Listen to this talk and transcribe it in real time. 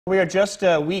We are just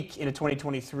a week into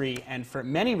 2023, and for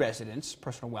many residents,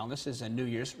 personal wellness is a New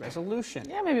Year's resolution.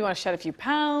 Yeah, maybe you want to shed a few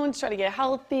pounds, try to get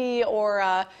healthy,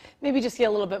 or maybe just get a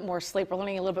little bit more sleep. We're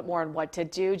learning a little bit more on what to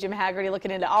do. Jim Haggerty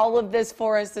looking into all of this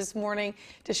for us this morning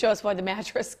to show us why the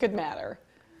mattress could matter.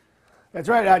 That's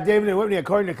right, David and Whitney,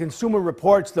 according to Consumer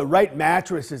Reports, the right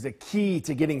mattress is the key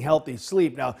to getting healthy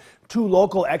sleep. Now, two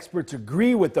local experts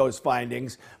agree with those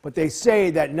findings, but they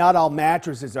say that not all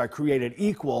mattresses are created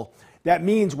equal. That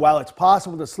means while it's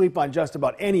possible to sleep on just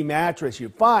about any mattress you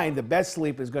find, the best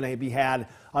sleep is going to be had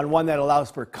on one that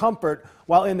allows for comfort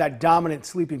while in that dominant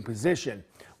sleeping position,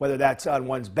 whether that's on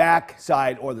one's back,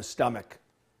 side, or the stomach.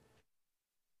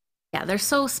 Yeah, they're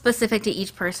so specific to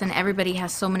each person. Everybody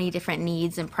has so many different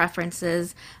needs and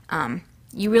preferences.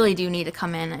 You really do need to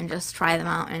come in and just try them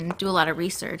out and do a lot of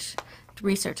research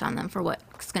on them for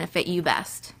what's going to fit you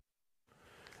best.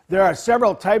 There are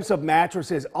several types of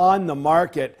mattresses on the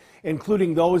market,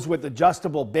 including those with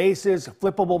adjustable bases,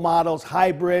 flippable models,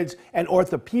 hybrids, and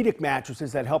orthopedic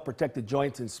mattresses that help protect the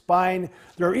joints and spine.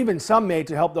 There are even some made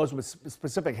to help those with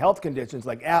specific health conditions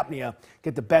like apnea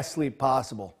get the best sleep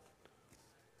possible.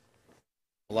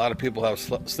 A lot of people have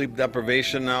sleep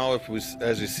deprivation now,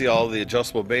 as you see all the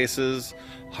adjustable bases,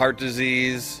 heart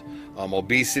disease,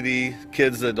 obesity,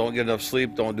 kids that don't get enough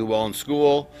sleep, don't do well in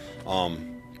school.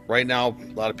 Right now,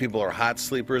 a lot of people are hot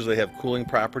sleepers. They have cooling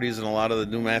properties in a lot of the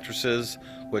new mattresses,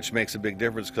 which makes a big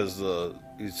difference because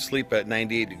you sleep at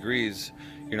 98 degrees,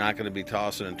 you're not going to be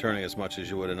tossing and turning as much as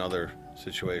you would in other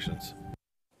situations.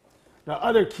 Now,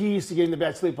 other keys to getting the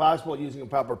best sleep possible: using a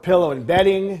proper pillow and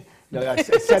bedding. Set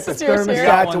the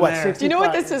thermostat to what, 65? Do you know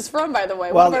what this is from, by the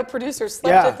way? Well, one of our producers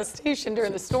slept at the station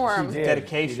during the storm.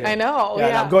 Dedication. I know.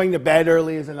 Yeah. Going to bed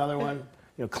early is another one.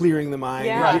 You know, clearing the mind.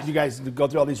 Yeah. You guys go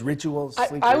through all these rituals.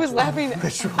 I was laughing.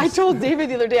 I told David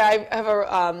the other day, I have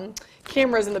a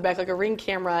cameras in the back, like a Ring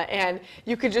camera, and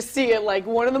you could just see it like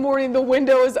 1 in the morning, the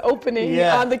window is opening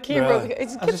on the camera. Really?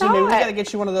 It's Maybe we got to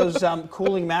get you one of those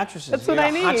cooling mattresses. That's what I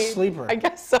need. Hot sleeper. I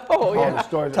guess so.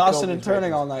 Tossing and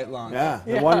turning all night long. Yeah,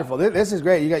 they're wonderful. This is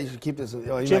great. You should keep this.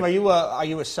 Jim, are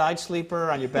you a side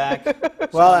sleeper on your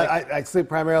back? Well, I sleep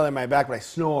primarily on my back, but I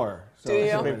snore. So do you?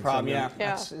 it's That's a big problem.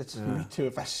 Yeah. It's me too.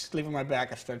 If I sleep on my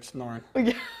back, I start snoring.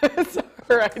 Yeah.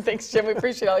 All right. Thanks, Jim. We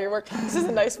appreciate all your work. This is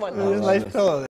a nice one. This is a nice pillow.